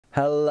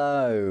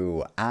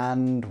Hello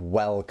and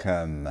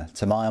welcome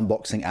to my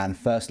unboxing and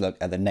first look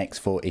at the next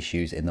 4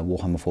 issues in the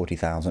Warhammer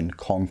 40,000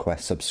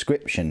 Conquest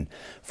subscription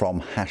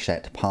from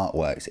hatchett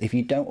partworks. If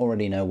you don't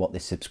already know what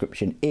this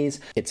subscription is,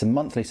 it's a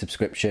monthly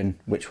subscription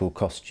which will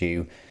cost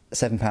you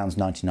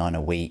 £7.99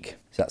 a week.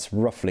 So that's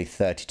roughly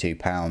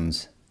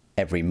 £32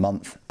 every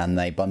month, and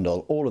they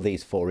bundle all of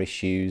these 4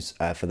 issues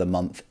for the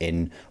month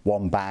in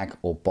one bag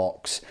or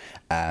box,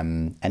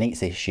 and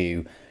each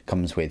issue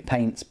comes with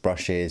paints,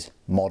 brushes,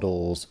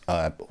 models,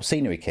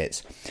 scenery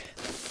kits.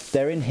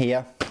 They're in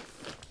here.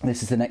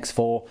 This is the next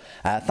 4.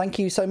 Thank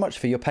you so much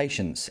for your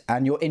patience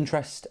and your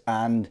interest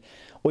and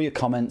all your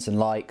comments and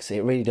likes.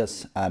 It really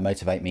does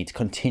motivate me to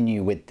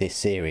continue with this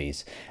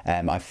series.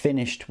 I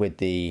finished with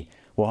the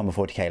Warhammer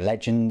 40K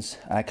Legends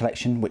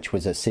collection, which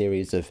was a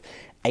series of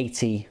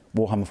 80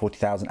 Warhammer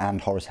 40,000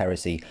 and Horus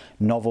Heresy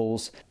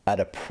novels at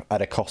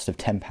a cost of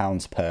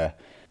 £10 per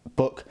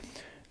book.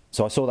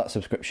 So I saw that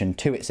subscription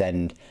to its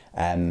end,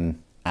 and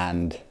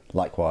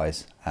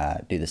likewise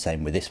do the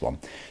same with this one.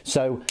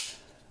 So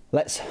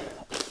let's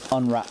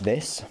unwrap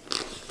this.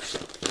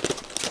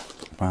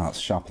 Wow, that's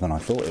sharper than I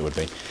thought it would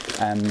be.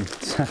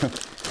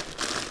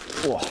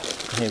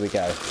 Here we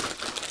go.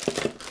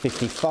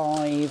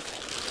 55,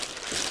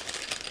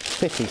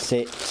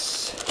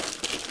 56,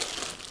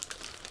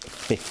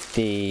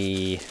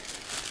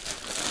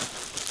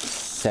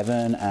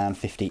 57 and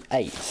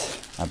 58,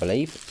 I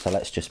believe. So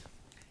let's just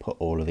put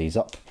all of these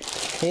up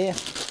here.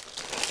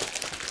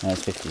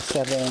 There's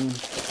 57,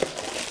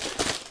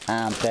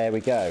 and there we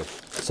go.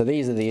 So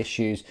these are the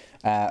issues.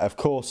 Of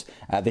course,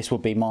 this will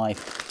be my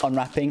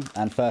unwrapping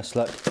and first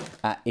look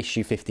at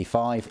issue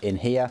 55 in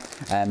here.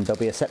 There'll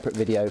be a separate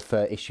video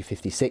for issue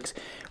 56,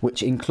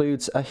 which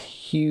includes a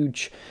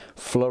huge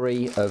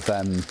flurry of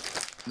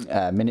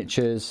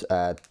miniatures.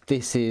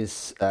 This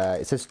is,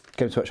 it says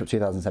Games Workshop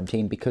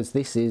 2017 because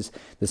this is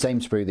the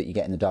same sprue that you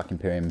get in the Dark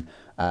Imperium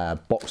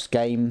box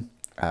game,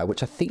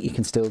 which I think you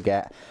can still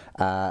get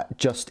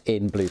just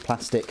in blue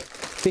plastic.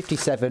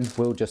 57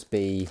 will just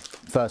be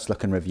first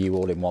look and review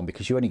all in one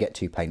because you only get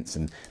 2 paints,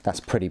 and that's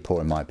pretty poor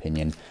in my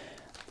opinion.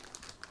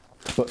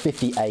 But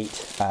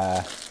 58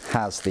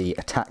 has the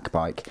attack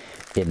bike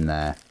in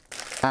there,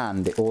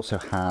 and it also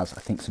has,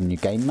 I think, some new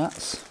game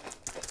mats.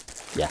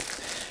 Yeah.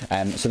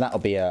 So that'll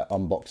be an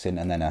unboxing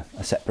and then a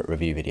separate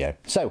review video.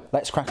 So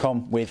let's crack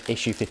on with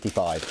issue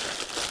 55.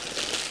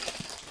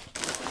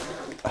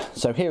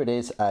 So here it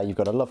is. You've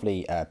got a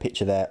lovely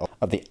picture there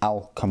of the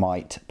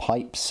Alchemite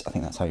pipes. I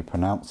think that's how you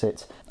pronounce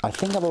it. I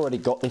think I've already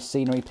got this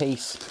scenery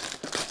piece.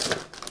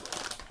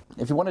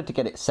 If you wanted to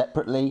get it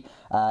separately,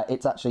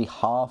 it's actually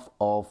half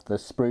of the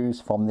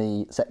sprues from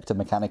the Sector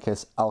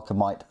Mechanicus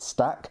Alchemite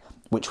stack,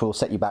 which will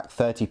set you back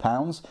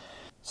 £30.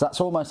 So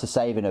that's almost a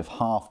saving of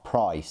half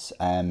price,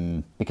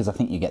 because I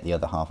think you get the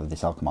other half of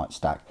this Alchemite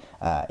stack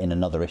in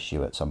another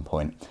issue at some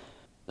point.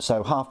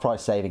 So half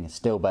price saving is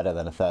still better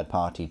than a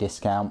third-party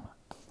discount.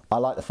 I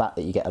like the fact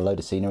that you get a load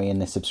of scenery in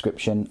this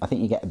subscription. I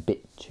think you get a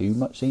bit too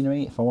much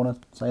scenery, if I want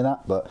to say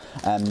that, but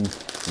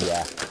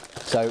yeah.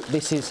 So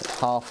this is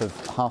half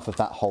of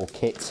that whole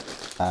kit.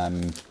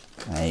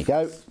 There you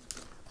go.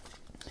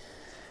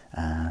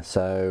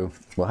 So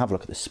we'll have a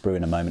look at the sprue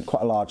in a moment.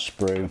 Quite a large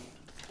sprue.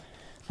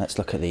 Let's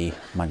look at the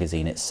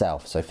magazine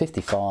itself. So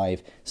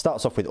 55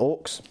 starts off with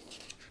Orcs.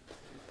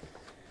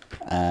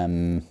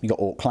 You got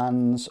Orc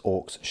Clans,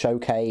 Orcs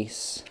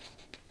Showcase.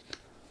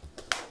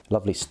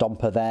 Lovely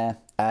stomper there.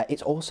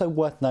 It's also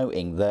worth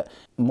noting that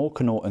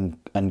Morkanaut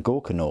and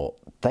Gorkanaut,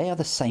 they are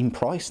the same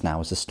price now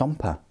as the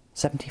stomper,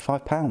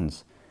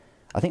 £75.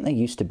 I think they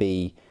used to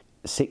be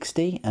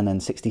 60 and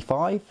then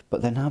 65,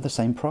 but they're now the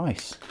same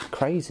price.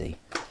 Crazy.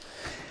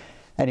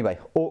 Anyway,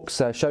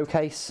 Orcs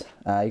Showcase,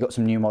 you got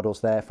some new models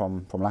there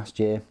from last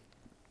year.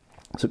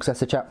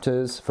 Successor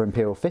chapters for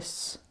Imperial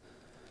Fists,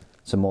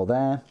 some more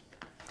there.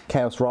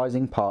 Chaos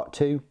Rising Part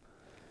 2.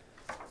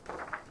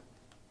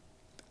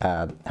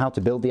 How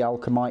to build the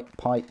Alchemite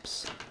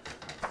pipes.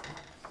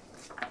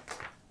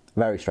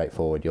 Very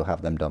straightforward, you'll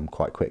have them done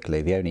quite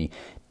quickly. The only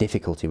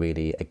difficulty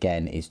really,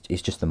 again, is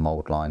just the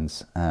mould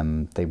lines.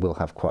 They will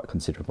have quite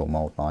considerable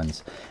mould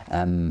lines.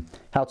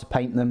 How to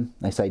paint them,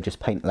 they say just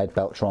paint lead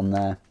belcher on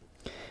there.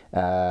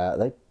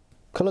 They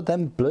coloured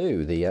them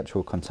blue, the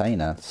actual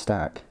container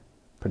stack.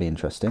 Pretty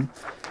interesting.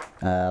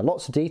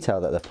 Lots of detail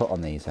that they've put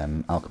on these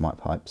Alchemite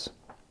pipes.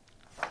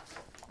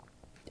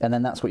 And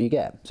then that's what you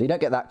get. So you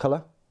don't get that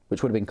colour,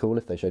 which would have been cool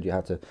if they showed you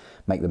how to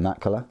make them that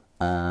colour.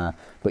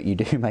 But you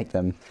do make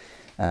them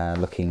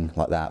looking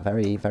like that.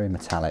 Very, very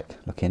metallic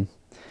looking.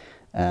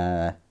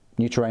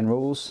 New terrain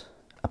rules,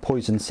 a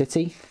poison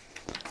city,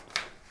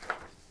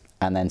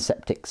 and then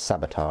septic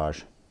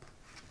sabotage.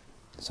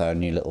 So a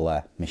new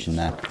little mission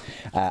there.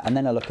 And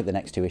then I look at the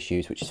next 2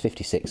 issues, which is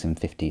 56 and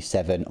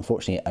 57.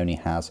 Unfortunately, it only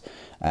has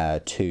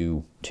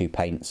two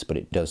paints, but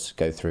it does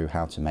go through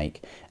how to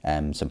make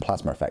some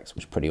plasma effects,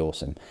 which is pretty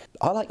awesome.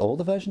 I like all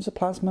the versions of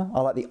plasma.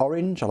 I like the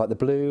orange, I like the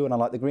blue, and I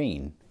like the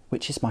green.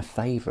 which is my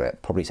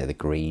favourite? Probably say the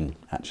green,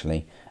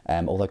 actually.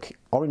 Although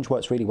orange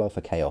works really well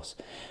for chaos.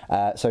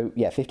 So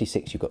yeah,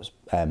 56 you've got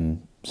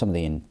some of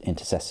the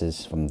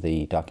intercessors from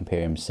the Dark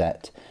Imperium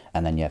set,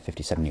 and then yeah,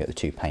 57 you got the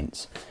 2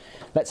 paints.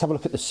 Let's have a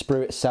look at the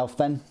sprue itself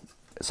then.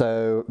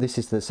 So this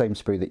is the same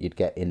sprue that you'd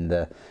get in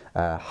the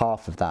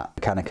half of that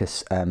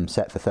Mechanicus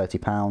set for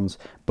 £30,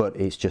 but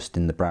it's just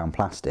in the brown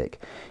plastic.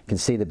 You can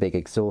see the big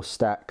exhaust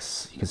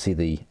stacks, you can see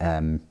the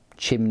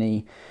chimney,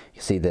 you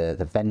can see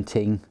the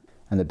venting,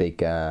 and the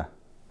big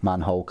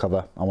manhole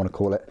cover, I want to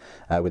call it,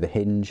 with a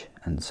hinge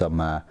and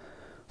some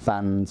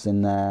fans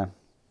in there,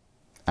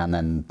 and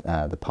then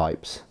the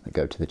pipes that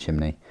go to the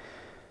chimney.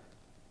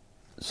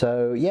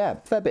 So yeah,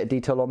 fair bit of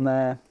detail on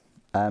there.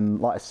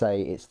 Like I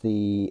say, it's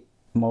the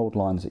mould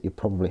lines that you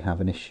probably have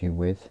an issue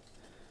with.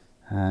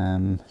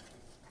 You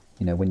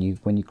know, when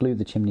you glue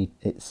the chimney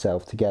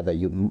itself together,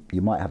 you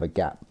might have a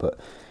gap, but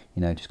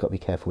you know, just got to be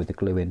careful with the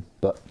gluing.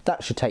 But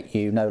that should take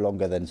you no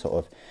longer than sort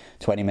of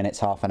 20 minutes,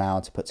 half an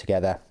hour to put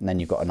together, and then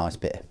you've got a nice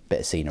bit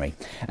of scenery.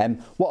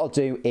 What I'll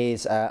do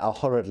is I'll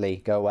hurriedly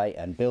go away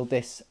and build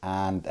this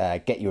and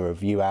get your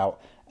review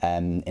out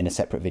in a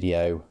separate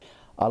video.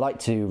 I like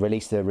to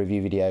release the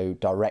review video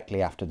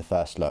directly after the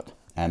first look,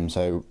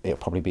 so it'll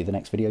probably be the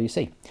next video you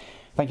see.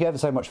 Thank you ever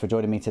so much for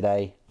joining me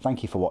today.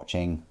 Thank you for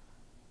watching.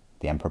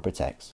 The Emperor protects.